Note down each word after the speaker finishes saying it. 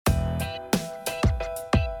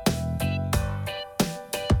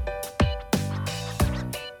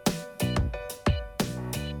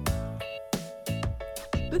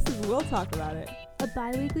We'll talk about it. A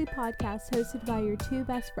bi-weekly podcast hosted by your two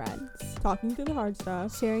best friends, Talking through the hard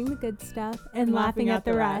stuff. sharing the good stuff and laughing at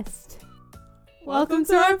the rest. Welcome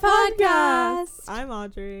to our podcast. I'm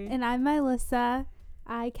Audrey. And I'm Melissa.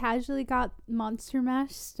 I casually got Monster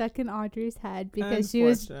Mash stuck in Audrey's head because she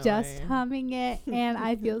was just Unfortunately. humming it, and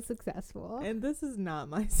I feel successful. And this is not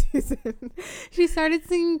my season. She started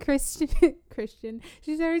singing Christian.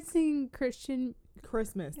 She started singing Christian.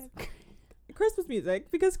 Christmas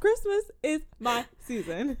music, because Christmas is my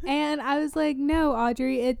season. And I was like, no,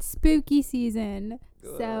 Audrey, it's spooky season.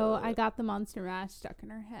 So I got the Monster Mash stuck in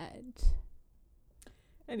her head.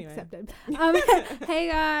 Anyway. Accepted. Hey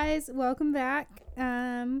guys, welcome back.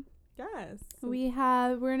 Yes. We're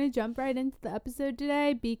gonna jump right into the episode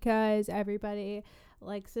today because everybody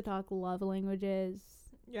likes to talk love languages.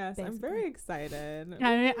 Yes, basically. I'm very excited.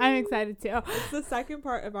 I'm excited too. It's the second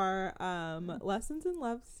part of our Lessons in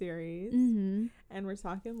Love series, Mm-hmm. and we're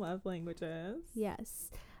talking love languages. Yes.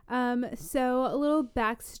 So a little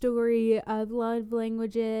backstory of love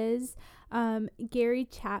languages. Gary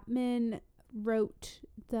Chapman wrote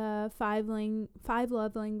the five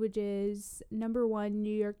love languages #1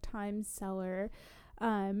 New York Times seller,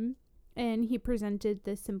 and he presented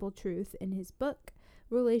the simple truth in his book.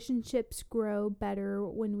 Relationships grow better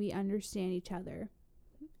when we understand each other.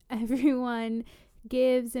 Everyone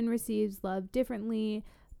gives and receives love differently,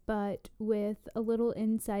 but with a little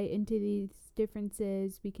insight into these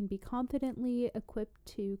differences, we can be confidently equipped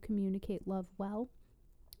to communicate love well.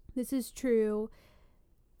 This is true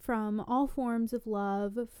from all forms of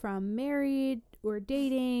love, from married or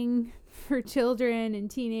dating, for children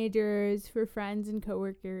and teenagers, for friends and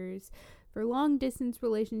coworkers, for long distance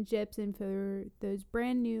relationships, and for those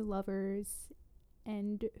brand new lovers,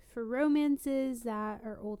 and for romances that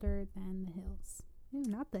are older than the hills. Ooh,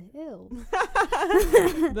 not the hills.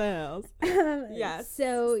 The hills. Yes.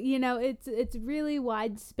 So, it's really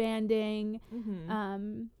wide spanning.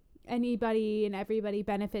 Mm-hmm. Anybody and everybody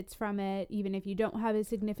benefits from it, even if you don't have a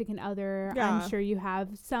significant other. Yeah. I'm sure you have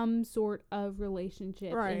some sort of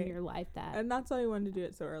relationship Right. in your life that And that's why we wanted to do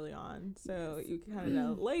it so early on, so you can kind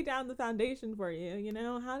of lay down the foundation for you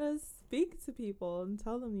know, how to speak to people and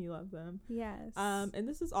tell them you love them. yes. And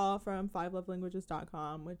this is all from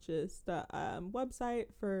 5lovelanguages.com, which is the website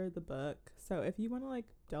for the book. So if you want to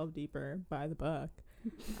delve deeper, buy the book.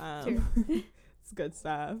 It's good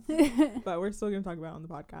stuff. But we're still going to talk about it on the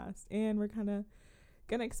podcast, and we're kind of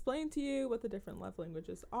going to explain to you what the different love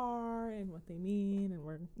languages are and what they mean, and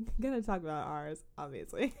we're going to talk about ours,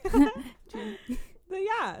 obviously. But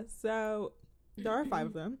yeah, so there are 5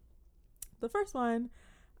 of them. The first one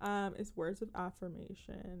is words of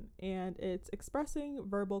affirmation, and it's expressing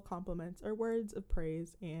verbal compliments or words of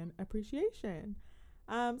praise and appreciation.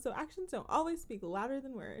 So actions don't always speak louder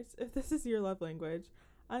than words. If this is your love language,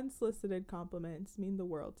 unsolicited compliments mean the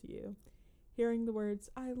world to you. Hearing the words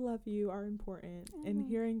 "I love you" are important, and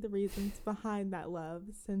hearing the reasons behind that love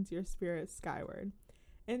sends your spirit skyward.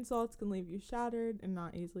 Insults can leave you shattered and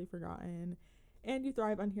not easily forgotten, and you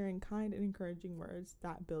thrive on hearing kind and encouraging words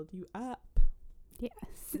that build you up.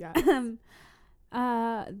 Yes. Yes.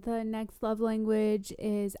 The next love language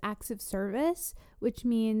is acts of service, which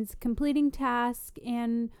means completing tasks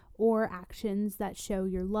and or actions that show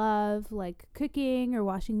your love, like cooking or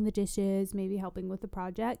washing the dishes, maybe helping with a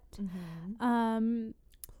project. Mm-hmm.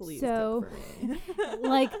 Please So, cook for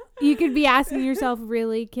me. You could be asking yourself,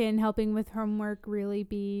 really, can helping with homework really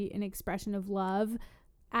be an expression of love?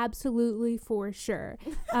 Absolutely, for sure.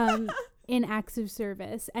 In acts of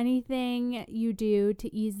service, anything you do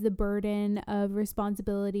to ease the burden of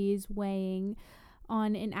responsibilities weighing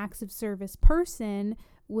on an acts of service person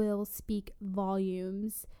will speak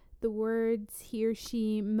volumes. The words he or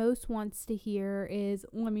she most wants to hear is,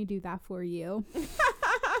 "Let me do that for you."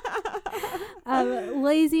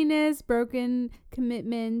 Laziness, broken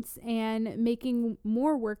commitments, and making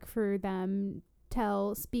more work for them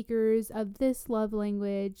tell speakers of this love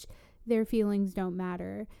language their feelings don't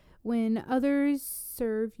matter. When others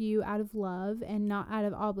serve you out of love and not out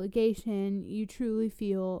of obligation, you truly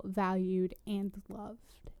feel valued and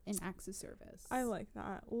loved in acts of service. I like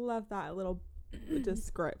that. Love that little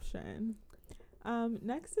description.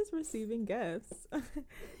 Next is receiving gifts.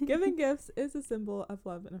 Giving gifts is a symbol of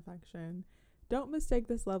love and affection. Don't mistake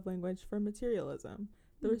this love language for materialism.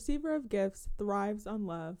 The receiver of gifts thrives on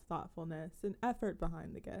love, thoughtfulness, and effort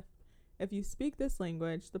behind the gift. If you speak this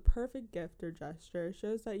language, the perfect gift or gesture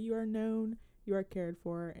shows that you are known, you are cared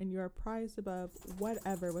for, and you are prized above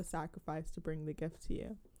whatever was sacrificed to bring the gift to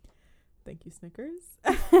you. Thank you, Snickers.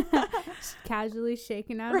 Casually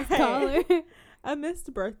shaking out his collar. A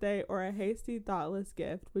missed birthday or a hasty, thoughtless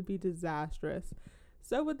gift would be disastrous.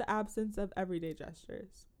 So with the absence of everyday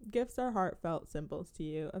gestures, gifts are heartfelt symbols to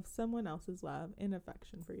you of someone else's love and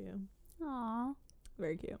affection for you. Aw.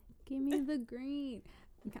 Very cute. Give me the green.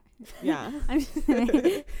 Okay. Yeah. I'm just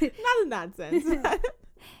kidding. Not in that sense.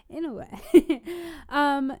 In a way.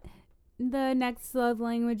 The next love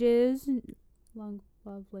languages. Love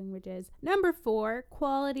languages. Number 4,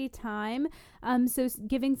 quality time. So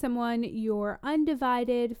giving someone your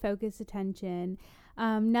undivided, focused attention.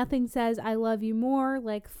 Nothing says I love you more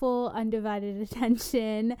like full undivided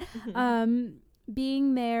attention.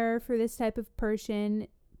 Being there for this type of person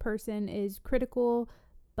is critical,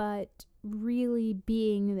 but really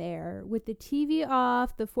being there with the TV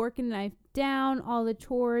off, the fork and knife down, all the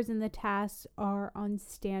chores and the tasks are on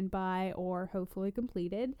standby or hopefully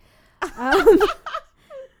completed.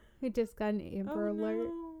 We just got an Amber alert.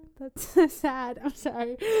 No. That's so sad. I'm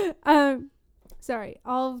sorry. Sorry.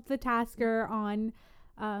 All of the tasks are on,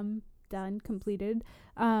 done, completed.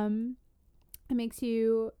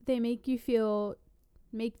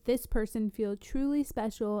 Make this person feel truly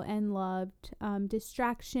special and loved.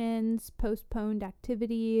 Distractions, postponed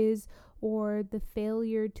activities, or the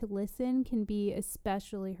failure to listen can be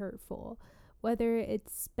especially hurtful. Whether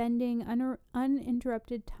it's spending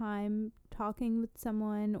uninterrupted time talking with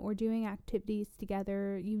someone or doing activities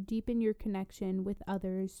together, you deepen your connection with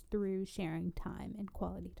others through sharing time and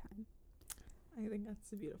quality time. I think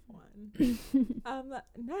that's a beautiful one.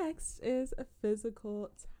 Next is a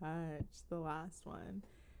physical touch, the last one,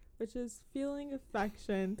 which is feeling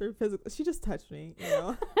affection through physical. She just touched me, you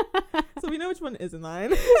know. So we know which one isn't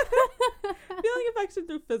mine. Feeling affection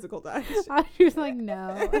through physical touch. I was like,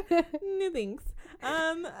 no. No thanks.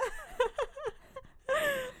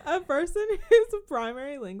 A person whose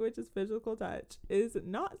primary language is physical touch is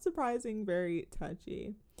not surprising very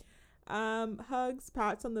touchy. Hugs,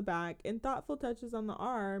 pats on the back, and thoughtful touches on the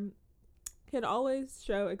arm can always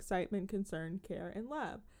show excitement, concern, care, and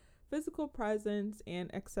love. Physical presence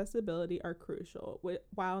and accessibility are crucial,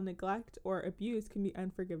 while neglect or abuse can be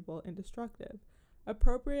unforgivable and destructive.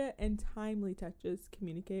 Appropriate and timely touches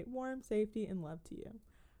communicate warmth, safety, and love to you.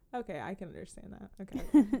 Okay, I can understand that. Okay.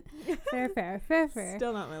 Fair.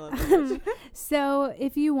 Still not my love language. So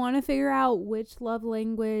if you want to figure out which love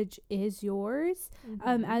language is yours,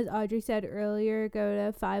 as Audrey said earlier, go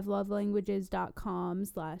to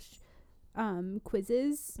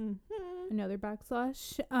 5lovelanguages.com/quizzes. Another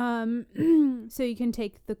backslash. So you can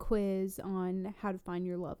take the quiz on how to find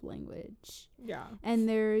your love language. Yeah. And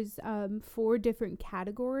there's 4 different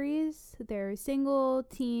categories. There's single,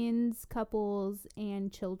 teens, couples,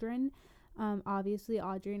 and children. Obviously,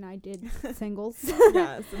 Audrey and I did singles.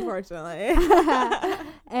 Yes, unfortunately.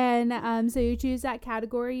 And so you choose that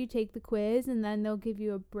category, you take the quiz, and then they'll give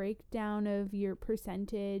you a breakdown of your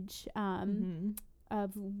percentage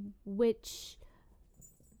of which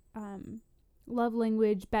love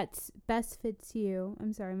language best fits you.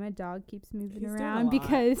 I'm sorry, my dog keeps moving around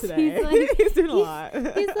because today. he's like he's doing a lot.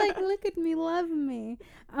 He's like, look at me, love me.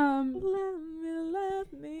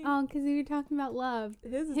 Love me. Oh, because you're talking about love.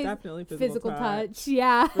 His is definitely physical touch.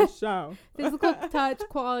 Yeah. For sure. Physical touch,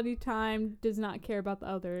 quality time, does not care about the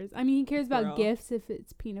others. I mean, he cares about gifts if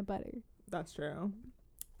it's peanut butter. That's true.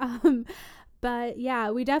 But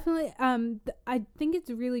yeah, we definitely I think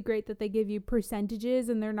it's really great that they give you percentages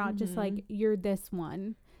and they're not just like, you're this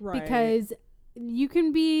one. Right. Because you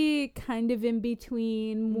can be kind of in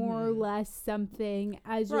between, more or less something,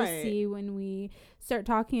 as you'll see when we start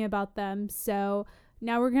talking about them. So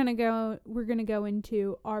now we're gonna go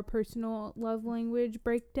into our personal love language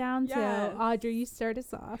breakdown. Yes. So Audrey, you start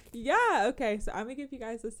us off. Yeah, okay. So I'm gonna give you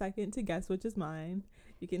guys a second to guess which is mine.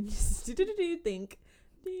 You can just think.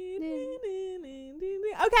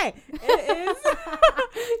 Okay, it is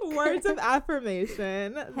words of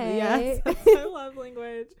affirmation. Hey. Yes, that's my love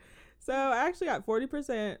language. So I actually got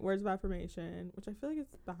 40% words of affirmation, which I feel like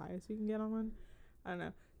it's the highest you can get on one. I don't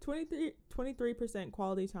know. 23%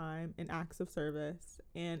 quality time and acts of service,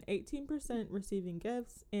 and 18% receiving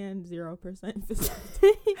gifts, and 0%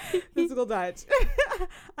 physical touch.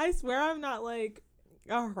 I swear I'm not like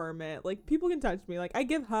a hermit. Like, people can touch me. Like, I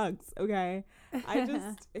give hugs, okay?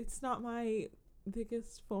 It's not my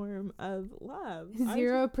biggest form of love. 0%.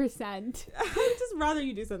 I would just rather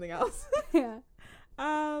you do something else. Yeah.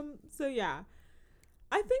 So yeah.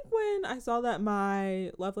 I think when I saw that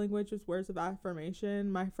my love language was words of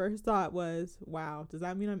affirmation, my first thought was, wow, does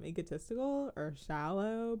that mean I'm egotistical or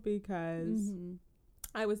shallow? Because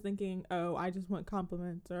I was thinking, oh, I just want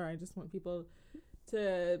compliments, or I just want people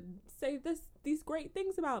to say these great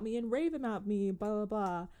things about me and rave about me, blah, blah,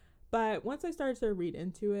 blah. But once I started to read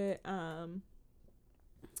into it,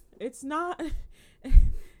 it's not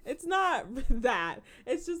It's not that.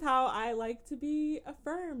 It's just how I like to be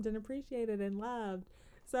affirmed and appreciated and loved.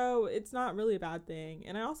 So it's not really a bad thing.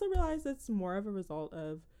 And I also realize it's more of a result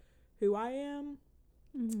of who I am.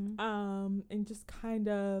 And just kind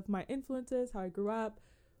of my influences, how I grew up,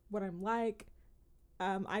 what I'm like.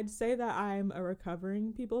 I'd say that I'm a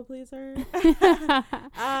recovering people pleaser.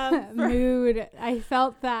 Mood. I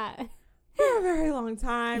felt that. For a very long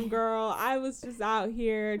time, girl. I was just out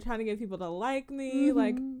here trying to get people to like me.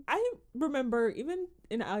 Like, I remember even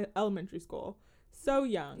in elementary school, so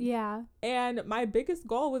young. Yeah. And my biggest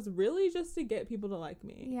goal was really just to get people to like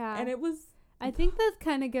me. Yeah. And it was... I think that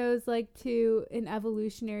kind of goes, like, to an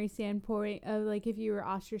evolutionary standpoint of, like, if you were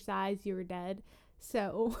ostracized, you were dead.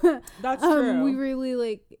 So... That's true. We really,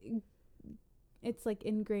 like... It's like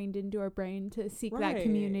ingrained into our brain to seek that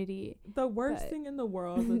community. The worst thing in the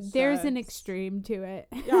world was there's an extreme to it.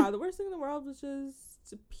 Yeah, the worst thing in the world was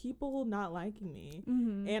just people not liking me.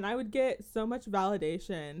 And I would get so much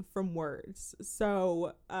validation from words.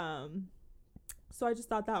 So I just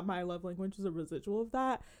thought that my love language was a residual of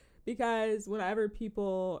that, because whenever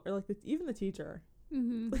people, or like even the teacher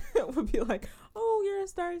would be like, oh, you're a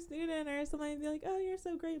star student or something, I'd be like, oh, you're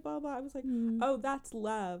so great, blah blah. I was like, oh, that's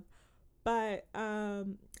love. But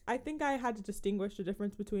I think I had to distinguish the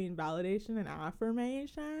difference between validation and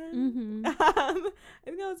affirmation. I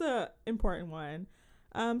think that was a important one.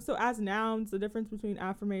 So as nouns, the difference between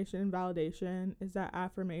affirmation and validation is that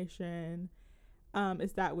affirmation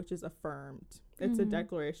is that which is affirmed. It's a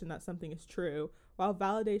declaration that something is true, while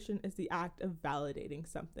validation is the act of validating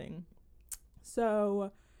something.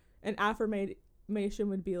 So an affirmation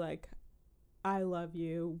would be like, I love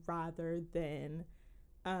you, rather than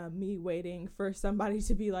me waiting for somebody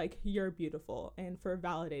to be like, you're beautiful, and for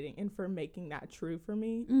validating and for making that true for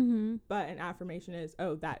me. But an affirmation is,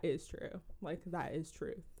 oh, that is true. Like, that is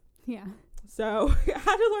truth. Yeah. So I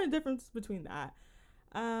had to learn the difference between that.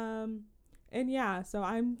 And yeah, so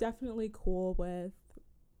I'm definitely cool with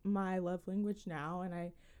my love language now, and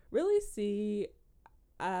I really see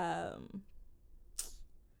how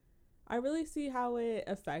it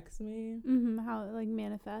affects me. How it like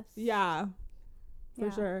manifests. Yeah. For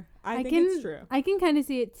sure. I think it's true. I can kind of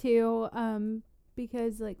see it too,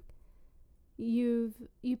 because like you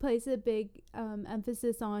place a big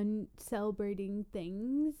emphasis on celebrating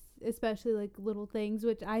things, especially like little things,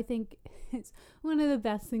 which I think is one of the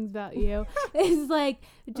best things about you. Is like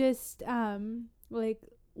just like,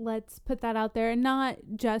 let's put that out there, and not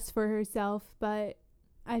just for herself, but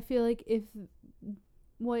I feel like if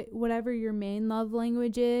whatever your main love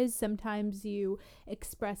language is, sometimes you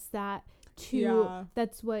express that to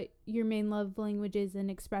that's what your main love language is, and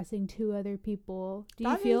expressing to other people. Do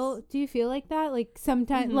you feel like that, like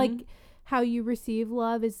sometimes like how you receive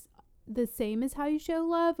love is the same as how you show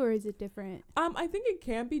love, or is it different? I think it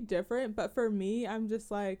can be different, but for me, I'm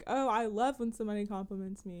just like, oh, I love when somebody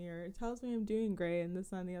compliments me or tells me I'm doing great and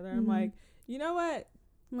this and the other. I'm like, you know what,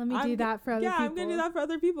 let me do that for other people. I'm gonna do that for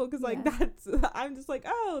other people, because like that's, I'm just like,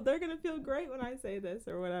 oh, they're gonna feel great when I say this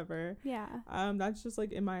or whatever. That's just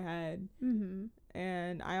like in my head.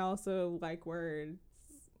 And I also like words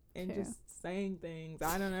and just saying things.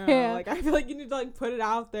 I don't know. Like, I feel like you need to like put it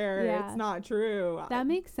out there. It's not true. That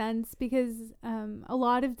makes sense, because a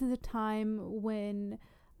lot of the time when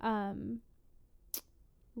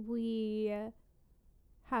we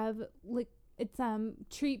have like, it's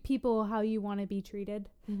treat people how you want to be treated.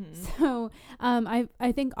 So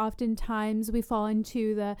I think oftentimes we fall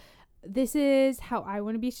into this is how I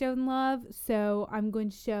want to be shown love, so I'm going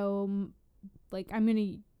to show, like, I'm going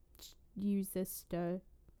to use this to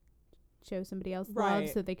show somebody else love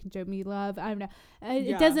so they can show me love. I don't know.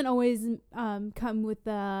 It doesn't always come with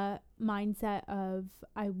the mindset of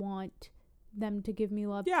I want them to give me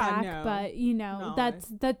love back, but you know,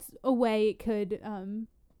 that's a way it could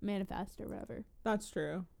manifest or whatever. That's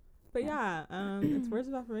true. But it's words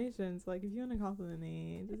of affirmations. Like, if you want to compliment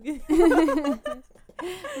me, just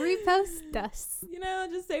repost us. You know,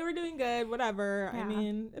 just say we're doing good, whatever. I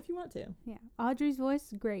mean, if you want to. Yeah. Audrey's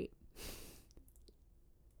voice, great.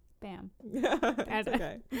 Bam. It's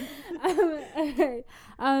okay. Okay.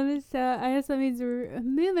 So I guess that means we're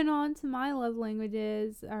moving on to my love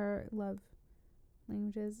languages, or love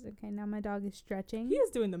languages. Okay, now my dog is stretching. He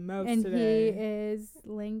is doing the most and today. He is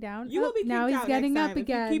laying down. You will be now he's getting up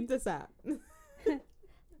again. If you keep this up.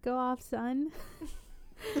 Go off, son.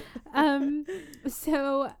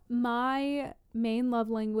 So my main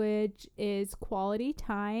love language is quality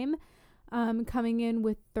time. Coming in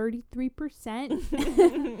with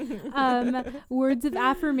 33%. Words of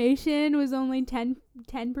affirmation was only 10%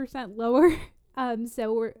 lower.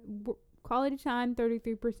 So we're quality time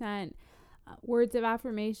 33%. words of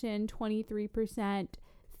affirmation, 23%.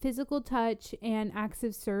 Physical touch and acts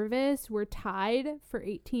of service were tied for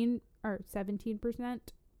 18 or 17%.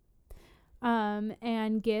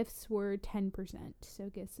 And gifts were 10%. So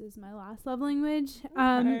gifts is my last love language.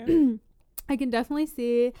 Okay. I can definitely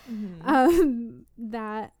see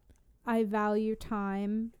that I value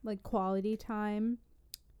time, like quality time.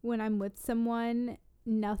 When I'm with someone,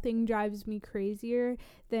 nothing drives me crazier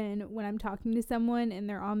than when I'm talking to someone and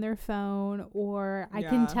they're on their phone, or I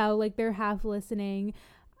can tell like they're half listening.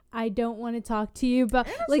 I don't want to talk to you, but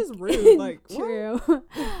like just rude. Like, true.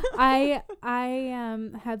 I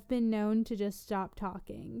have been known to just stop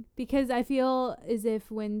talking because I feel as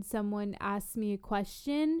if when someone asks me a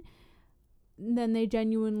question, then they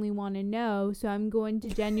genuinely want to know, so I'm going to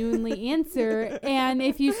genuinely answer. And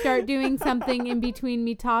if you start doing something in between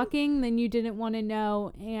me talking, then you didn't want to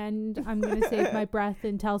know, and I'm going to save my breath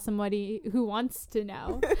and tell somebody who wants to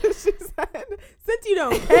know. She said, since you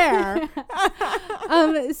don't care.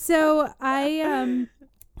 So I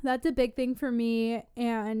that's a big thing for me,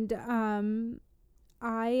 and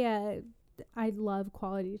I love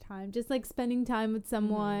quality time, just like spending time with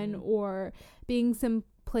someone or being some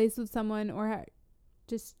place with someone, or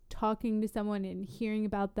just talking to someone and hearing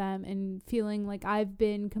about them and feeling like I've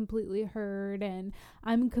been completely heard and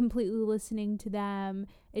I'm completely listening to them.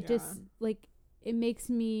 It just like it makes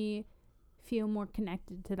me feel more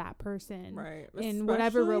connected to that person, right? In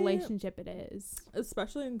whatever relationship it is,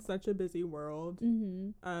 especially in such a busy world.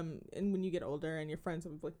 And when you get older and your friends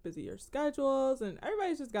have like busier schedules and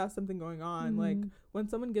everybody's just got something going on, like when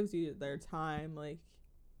someone gives you their time, like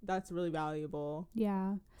that's really valuable.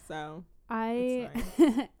 Yeah. So yeah,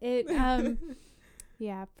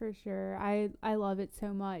 for sure. I love it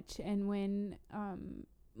so much. And when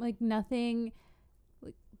like nothing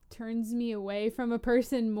like turns me away from a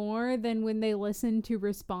person more than when they listen to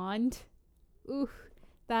respond. Ooh,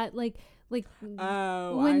 that like when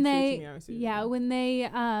they when they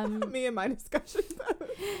me and my discussions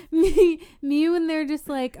me when they're just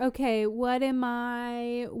like, okay, what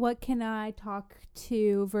can I talk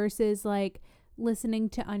to, versus like listening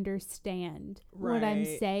to understand what I'm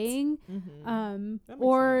saying.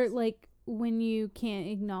 Or sense. Like when you can't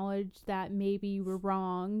acknowledge that maybe you were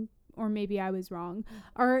wrong or maybe I was wrong,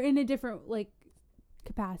 or in a different like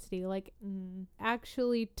capacity, like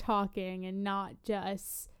actually talking and not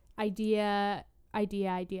just idea,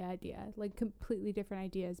 like completely different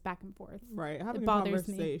ideas back and forth. Right. Having a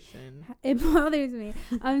conversation. It bothers me.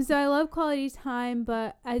 So I love quality time,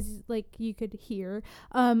 but as like you could hear,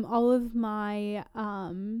 all of my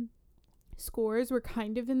scores were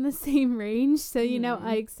kind of in the same range. So you know,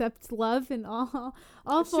 I accept love in all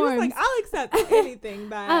forms. She was like, I'll accept anything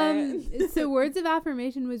but so words of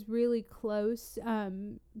affirmation was really close.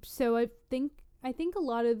 So I think a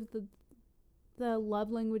lot of the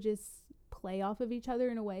love languages play off of each other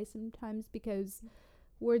in a way sometimes, because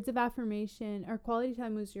words of affirmation or quality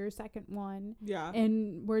time was your second one,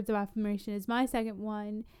 and words of affirmation is my second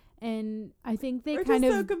one, and I think we're kind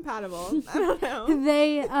of so compatible. I don't know.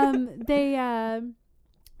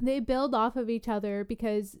 They build off of each other,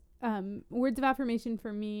 because words of affirmation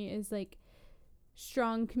for me is like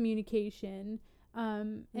strong communication,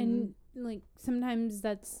 and like sometimes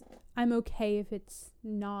I'm okay if it's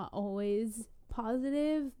not always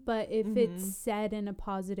positive, but if it's said in a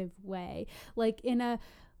positive way, like in a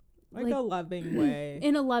like a loving way,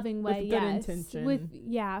 in a loving way, with good intention,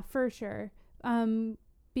 for sure.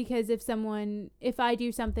 Because if I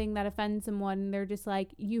do something that offends someone, they're just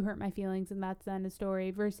like, you hurt my feelings, and that's the end of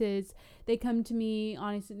story, versus they come to me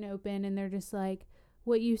honest and open and they're just like,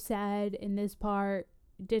 what you said in this part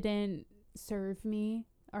didn't serve me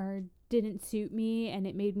or didn't suit me, and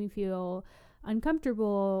it made me feel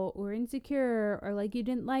uncomfortable or insecure, or like you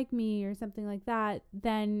didn't like me or something like that,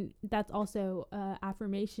 then that's also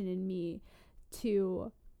affirmation in me to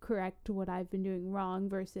correct what I've been doing wrong,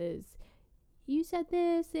 versus you said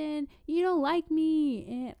this and you don't like me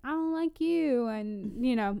and I don't like you, and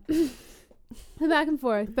you know, back and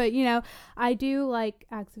forth. But you know, I do like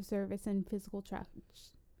acts of service and physical touch.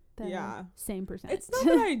 Same percent. It's not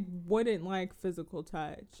that I wouldn't like physical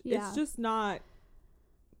touch. It's just not.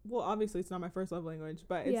 Well, obviously, it's not my first love language,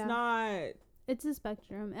 but it's not. It's a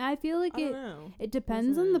spectrum, and I feel like it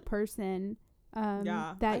depends on the person.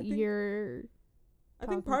 You're. I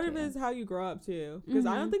think part of it is how you grow up too, because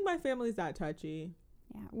I don't think my family's that touchy.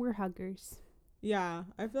 Yeah, we're huggers. Yeah,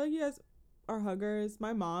 I feel like you guys are huggers.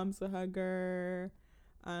 My mom's a hugger.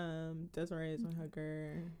 Desiree is my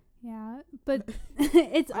hugger. Yeah, but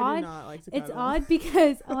it's odd. I do not like to cuddle. It's odd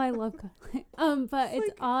because I love cuddling. But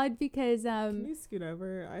it's odd because Can you scoot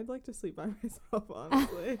over? I'd like to sleep by myself,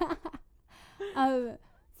 honestly.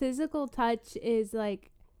 Physical touch is like,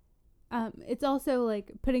 it's also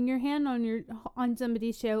like putting your hand on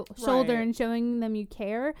somebody's shoulder and showing them you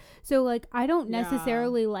care. So like, I don't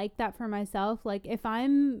necessarily like that for myself. Like if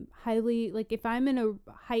I'm in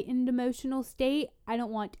a heightened emotional state, I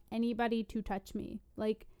don't want anybody to touch me.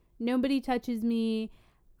 Like nobody touches me.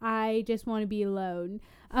 I just want to be alone,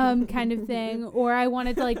 kind of thing. Or I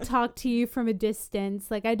wanted to like talk to you from a distance.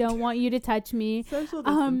 Like I don't want you to touch me. Social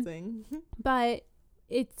distancing. But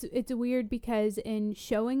it's weird because in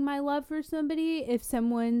showing my love for somebody, if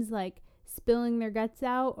someone's like spilling their guts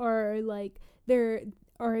out or like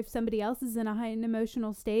or if somebody else is in a heightened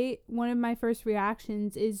emotional state, one of my first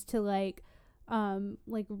reactions is to like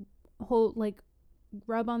hold, like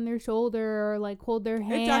rub on their shoulder or like hold their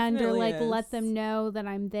hand or like let them know that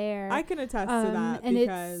I'm there. I can attest to that and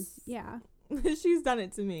because she's done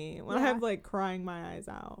it to me when I have like crying my eyes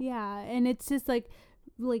out. Yeah, and it's just like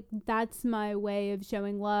that's my way of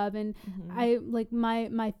showing love. And I like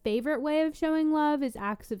my favorite way of showing love is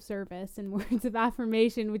acts of service and words of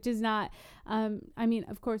affirmation, which is not I mean,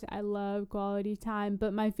 of course I love quality time,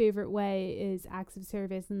 but my favorite way is acts of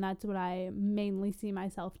service, and that's what I mainly see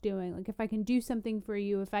myself doing. Like if I can do something for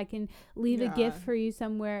you, if I can leave a gift for you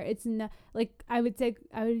somewhere, it's not like I would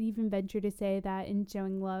even venture to say that in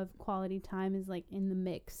showing love, quality time is like in the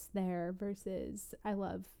mix there, versus I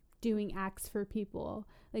love doing acts for people.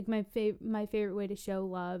 Like my favorite way to show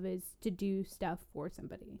love is to do stuff for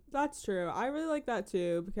somebody. That's true. I really like that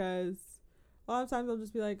too, because a lot of times I'll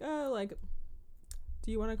just be like, oh, like,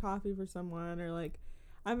 do you want a coffee for someone? Or like,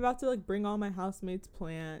 I'm about to like bring all my housemates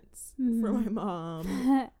plants for my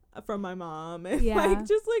mom. From my mom, and like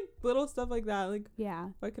just like little stuff like that. Like,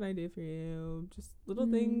 what can I do for you? Just little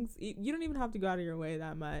things. You don't even have to go out of your way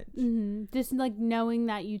that much. Just like knowing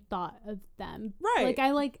that you thought of them, right? Like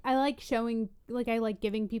I like showing, like I like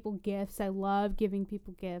giving people gifts. I love giving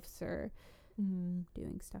people gifts or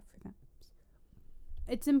doing stuff for them.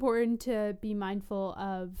 It's important to be mindful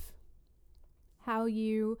of how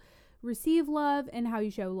you receive love and how you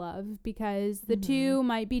show love, because the two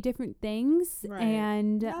might be different things.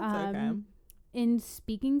 And in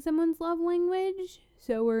speaking someone's love language,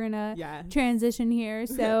 so we're gonna transition here.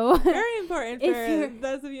 So very important for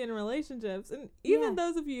those of you in relationships, and even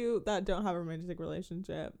those of you that don't have a romantic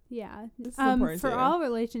relationship. This is important for all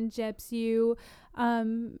relationships. You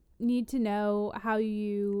need to know how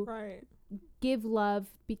you give love,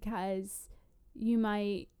 because you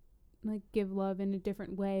might like give love in a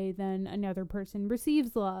different way than another person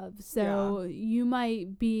receives love. So you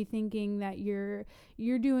might be thinking that you're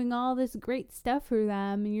doing all this great stuff for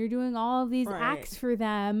them and you're doing all of these acts for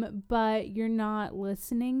them, but you're not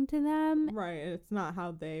listening to them. Right. It's not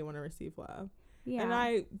how they want to receive love. Yeah. And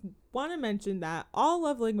I want to mention that all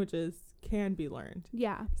love languages can be learned.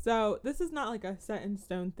 Yeah. So this is not like a set in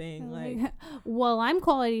stone thing. Like, well, I'm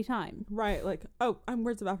quality time. Right. Like, oh, I'm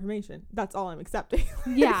words of affirmation. That's all I'm accepting.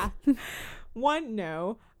 Yeah. One,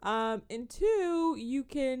 no. And two, you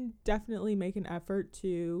can definitely make an effort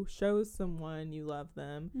to show someone you love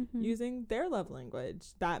them using their love language.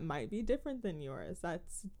 That might be different than yours.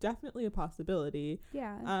 That's definitely a possibility.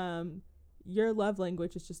 Yeah. Your love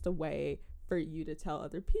language is just a way for you to tell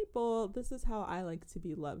other people, this is how I like to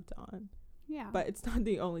be loved on. Yeah. But it's not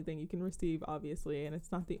the only thing you can receive, obviously, and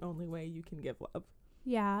it's not the only way you can give love.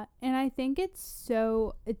 Yeah. And I think it's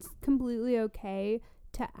completely okay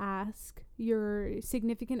to ask your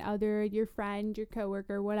significant other, your friend, your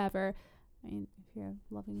coworker, whatever. I mean, if you're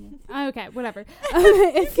loving it. Okay, whatever.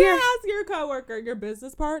 If you ask your coworker, your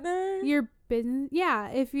business partner, your business,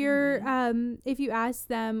 if you're if you ask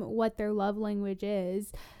them what their love language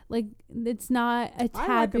is, like, it's not a taboo.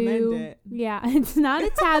 I recommend it. Yeah, it's not a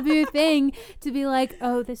taboo thing to be like,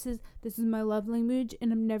 oh, this is my love language,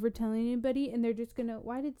 and I'm never telling anybody, and they're just gonna.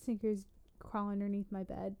 Why did Snickers crawl underneath my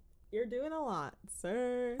bed? You're doing a lot,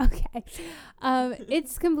 sir. Okay.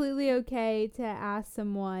 It's completely okay to ask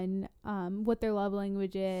someone what their love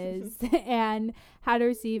language is and how to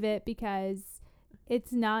receive it, because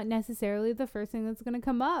it's not necessarily the first thing that's going to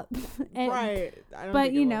come up. Right.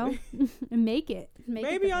 But, you know, make it.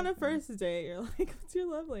 Maybe on a first date, you're like, what's your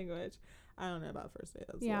love language? I don't know about first date.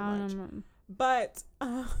 That's a little much. But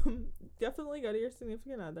definitely go to your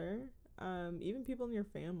significant other, even people in your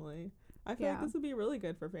family. I feel like this would be really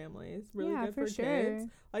good for families. Really good for kids.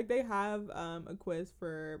 Like, they have a quiz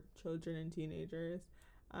for children and teenagers.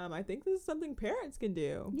 I think this is something parents can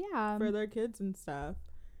do for their kids and stuff.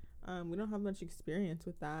 We don't have much experience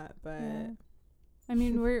with that, but I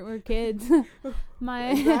mean, we're kids.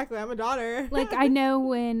 Exactly, I'm a daughter. Like, I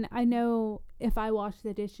know if I wash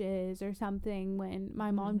the dishes or something when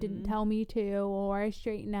my mom didn't tell me to, or I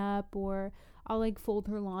straighten up, or I'll like fold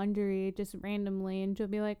her laundry just randomly, and she'll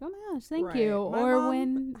be like, "Oh my gosh, thank Right. you." My Or mom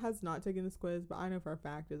when has not taken this quiz, but I know for a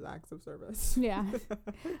fact is acts of service. yeah,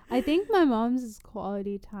 I think my mom's is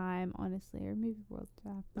quality time, honestly, or maybe world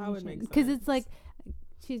That would make sense. because it's like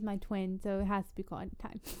she's my twin, so it has to be quality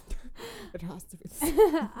time. It has to be.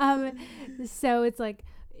 So it's like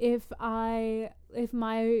if my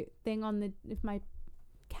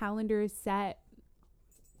calendar is set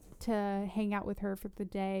to hang out with her for the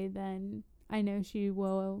day, then I know she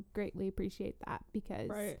will greatly appreciate that, because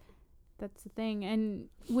Right. that's the thing. And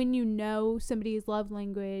when you know somebody's love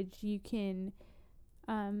language, you can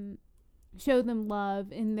show them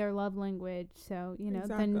love in their love language, so then they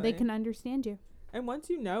Exactly. can understand you. And once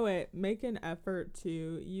you know it, make an effort to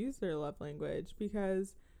use their love language,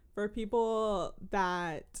 because for people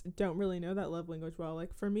that don't really know that love language well,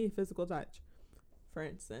 like for me, physical touch, for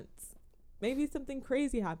instance, maybe something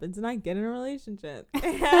crazy happens and I get in a relationship.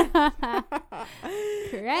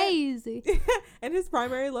 Crazy. And his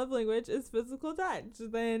primary love language is physical touch.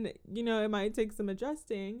 Then, it might take some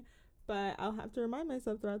adjusting, but I'll have to remind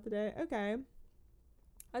myself throughout the day, okay,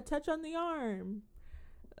 a touch on the arm.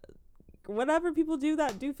 Whatever people do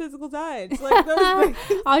that do physical touch, like those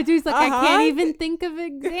things. Audrey's like, A I can't hug? even think of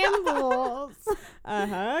examples. A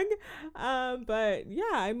hug. But yeah,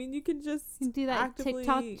 I mean, you can just Do that actively...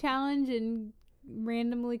 TikTok challenge and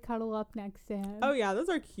randomly cuddle up next to him. Oh yeah, those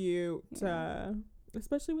are cute. Yeah.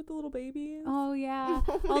 Especially with the little babies. Oh yeah.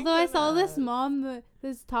 Oh my Although I saw this goodness.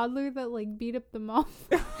 this toddler that like beat up the mom.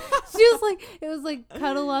 She was like, it was like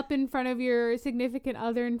cuddle up in front of your significant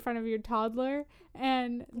other in front of your toddler,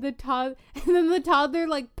 and then the toddler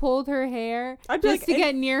like pulled her hair I'd be just like, to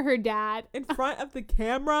get near her dad. in front of the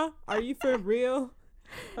camera. Are you for real?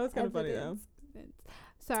 That was kind of funny though. Evidence.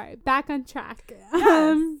 Sorry, back on track.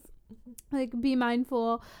 Yes. Like be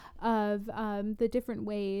mindful of the different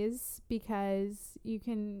ways, because you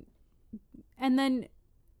can, and then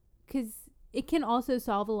because it can also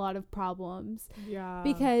solve a lot of problems. Yeah.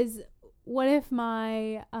 Because what if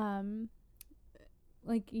my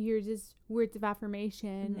like you're just words of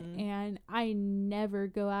affirmation, Mhm. and I never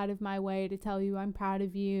go out of my way to tell you I'm proud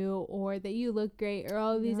of you, or that you look great, or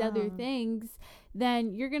all these other Yeah. things,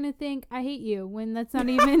 then you're gonna think I hate you, when that's not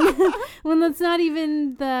even the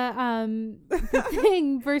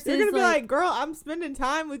thing. Versus You're gonna be like, girl, I'm spending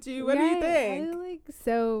time with you. What do you think?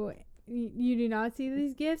 So you do not see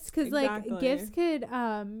these gifts, because Exactly. like gifts could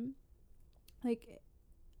like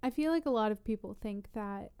I feel like a lot of people think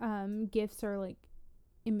that gifts are like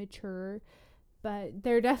immature, but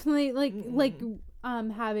they're definitely like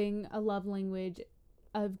having a love language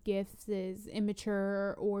of gifts is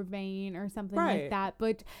immature or vain or something Right. like that,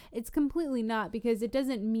 but it's completely not, because it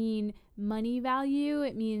doesn't mean money value,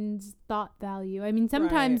 it means thought value. I mean,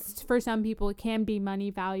 sometimes for some people it can be money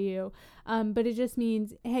value, but it just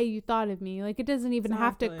means, hey, you thought of me. Like, it doesn't even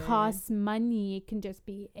have to Exactly. cost money, it can just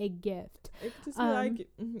be a gift. It could just be like,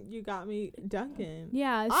 you got me Dunkin'.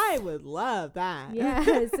 Yeah. I would love that.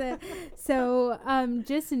 Yes. So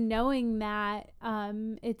just knowing that,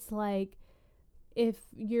 it's like, if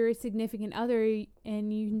you're a significant other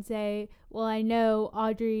and you can say, well, I know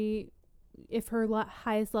Audrey, if her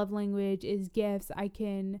highest love language is gifts, I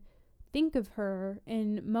can think of her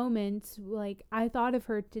in moments like I thought of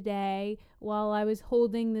her today while I was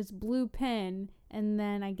holding this blue pen, and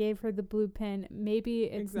then I gave her the blue pen. Maybe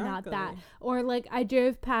it's not that. Or like I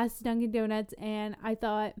drove past Dunkin' Donuts and I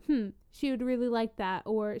thought, she would really like that.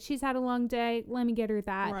 Or she's had a long day, let me get her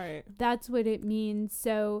that. Right. That's what it means.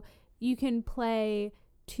 So you can play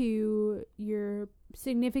to your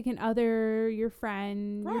significant other, your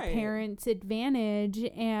friend, your Right. parents' advantage,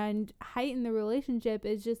 and heighten the relationship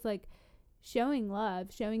is just like showing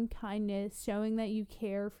love, showing kindness, showing that you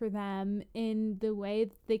care for them in the way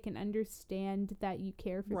that they can understand that you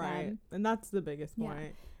care for Right. them. And that's the biggest Yeah.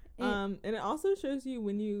 point. And it also shows you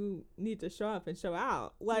when you need to show up and show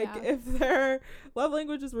out. Like, Yeah. if their love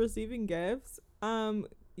language is receiving gifts,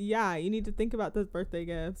 yeah, you need to think about those birthday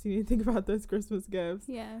gifts. You need to think about those Christmas gifts.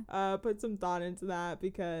 Yeah. Put some thought into that,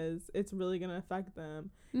 because it's really going to affect them.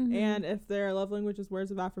 Mhm. And if their love language is words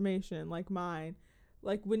of affirmation, like mine,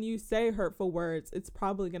 like when you say hurtful words, it's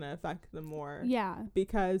probably going to affect them more. Yeah.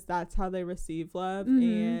 Because that's how they receive love. Mhm.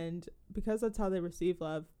 And because that's how they receive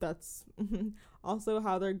love, that's also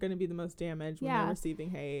how they're going to be the most damaged when Yeah. they're receiving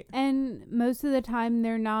hate. And most of the time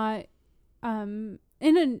they're not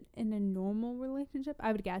in a normal relationship,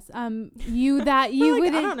 I would guess. You But, like,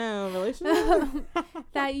 wouldn't, I don't know, relationship.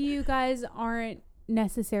 that you guys aren't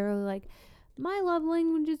necessarily my love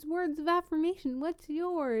language is words of affirmation. What's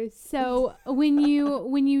yours? So when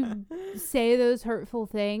you say those hurtful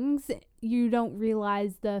things, you don't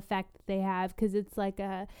realize the effect that they have, because it's like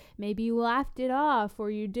maybe you laughed it off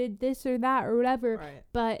or you did this or that or whatever, Right.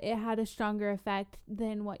 but it had a stronger effect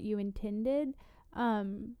than what you intended.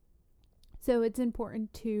 So it's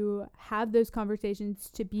important to have those conversations,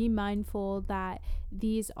 to be mindful that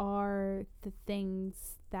these are the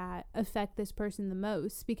things that affect this person the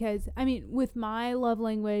most. Because, I mean, with my love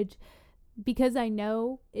language, because I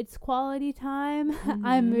know it's quality time,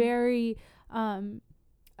 I'm very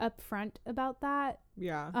upfront about that.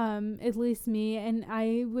 Yeah. At least me. And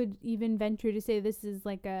I would even venture to say this is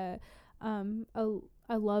like a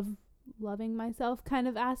loving myself kind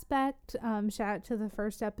of aspect. Shout out to the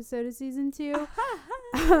first episode of season 2.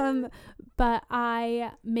 But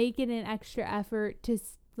I make it an extra effort to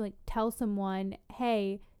like tell someone,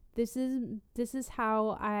 hey, this is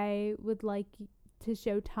how I would like to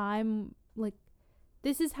show time. Like,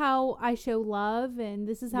 this is how I show love, and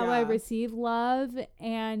this is how I receive love.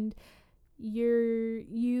 And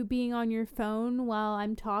you being on your phone while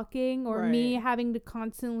I'm talking, or me having to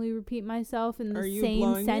constantly repeat myself in the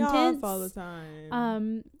same sentence all the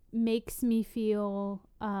time, makes me feel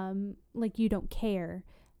like you don't care.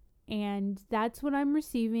 And that's what I'm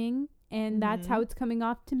receiving, and that's how it's coming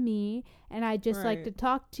off to me. And I just like to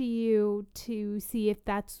talk to you to see if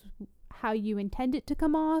that's how you intend it to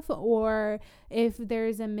come off, or if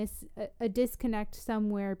there's a disconnect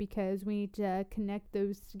somewhere, because we need to connect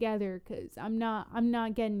those together, because I'm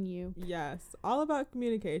not getting you. Yes, all about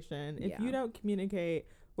communication. If you don't communicate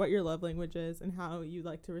what your love language is and how you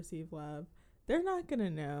like to receive love, they're not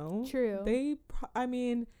gonna know. True. I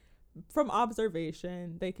mean, from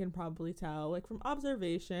observation, they can probably tell. Like, from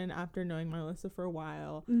observation, after knowing Melissa for a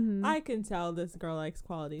while, I can tell this girl likes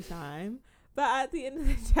quality time. But at the end of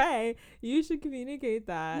the day, you should communicate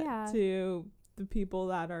that to the people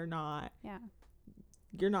that are not. Yeah.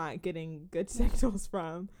 You're not getting good signals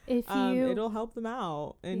from. If it'll help them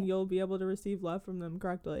out, and you'll be able to receive love from them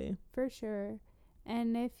correctly. For sure.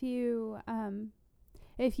 And if you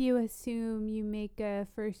assume you make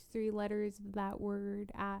first 3 letters of that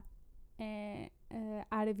word out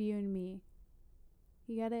of you and me,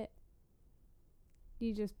 you get it?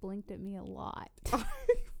 You just blinked at me a lot.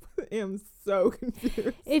 Am so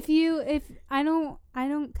confused. If I don't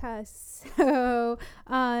cuss, so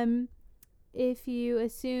if you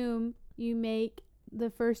assume you make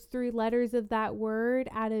the first 3 letters of that word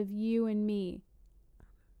out of you and me,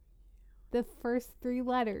 the first 3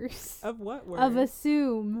 letters of what word? Of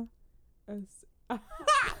assume.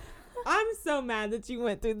 I'm so mad that you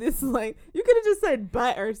went through this. Like, you could have just said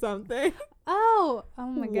but or something. Oh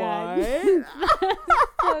my God.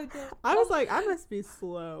 So I was like, I must be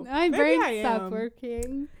slow. My brain stopped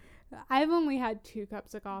working. I've only had 2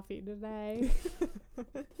 cups of coffee today.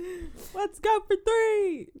 Let's go for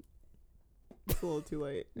 3. It's a little too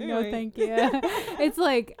late. Anyway. No, thank you. It's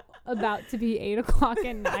like about to be 8:00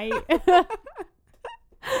 at night.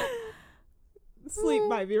 Sleep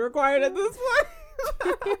might be required at this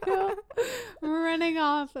point. Running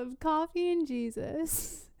off of coffee and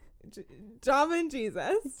Jesus. Java and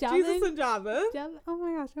Jesus. Jesus and Java. Oh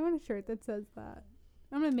my gosh, I want a shirt that says that.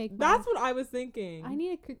 I'm gonna make That's what I was thinking. I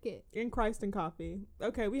need a cricket. In Christ and coffee.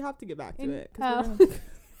 Okay, we have to get back to it.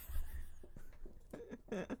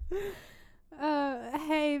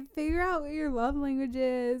 Hey, figure out what your love language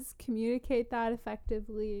is. Communicate that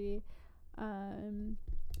effectively.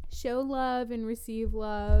 Show love and receive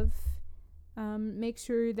love. Make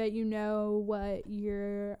sure that you know what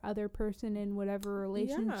your other person in whatever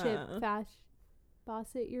relationship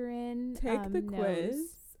facet you're in Take the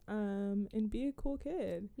quiz and be a cool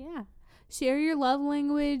kid. Yeah. Share your love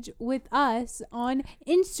language with us on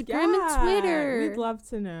Instagram and Twitter. We'd love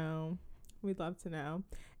to know.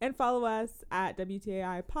 And follow us at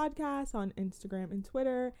WTAI Podcast on Instagram and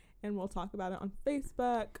Twitter, and we'll talk about it on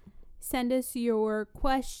Facebook. Send us your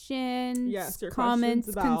questions, your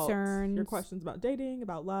comments, questions concerns. Your questions about dating,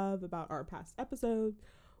 about love, about our past episodes,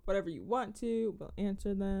 whatever you want to. We'll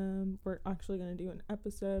answer them. We're actually going to do an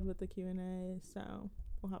episode with the Q&A, so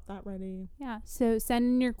we'll have that ready. Yeah, so send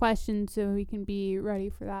in your questions so we can be ready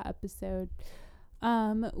for that episode.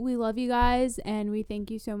 We love you guys, and we thank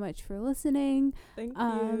you so much for listening. Thank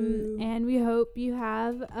you. And we hope you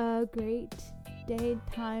have a great day,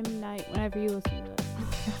 time, night, whenever you listen to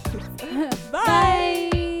this.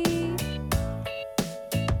 Bye.